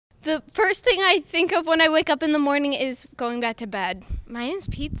The first thing I think of when I wake up in the morning is going back to bed. Mine is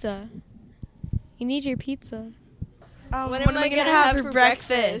pizza. You need your pizza. What am I going to have for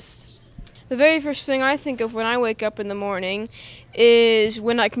breakfast? The very first thing I think of when I wake up in the morning is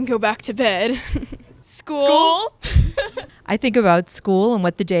when I can go back to bed. School? I think about school and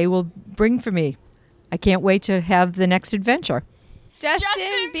what the day will bring for me. I can't wait to have the next adventure.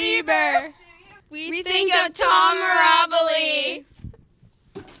 Justin Bieber. We think of Tom Miraboli.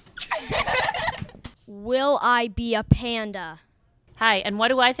 Will I be a panda? Hi, and what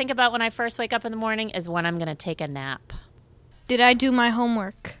do I think about when I first wake up in the morning is when I'm going to take a nap. Did I do my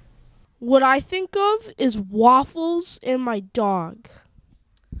homework? What I think of is waffles and my dog.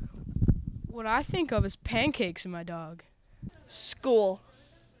 What I think of is pancakes and my dog. School.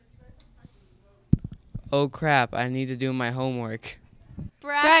 Oh crap, I need to do my homework.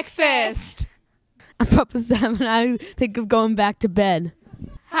 Breakfast. I'm Papa Sam and I think of going back to bed.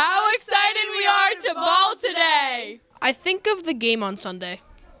 How excited we are to ball today. I think of the game on Sunday.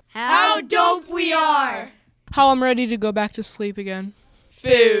 How dope we are. How I'm ready to go back to sleep again.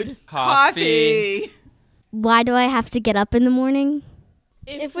 Food. Coffee. Why do I have to get up in the morning?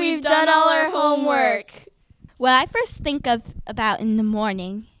 If we've done all our homework. What I first think about in the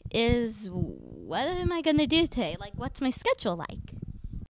morning is what am I going to do today? Like, what's my schedule like?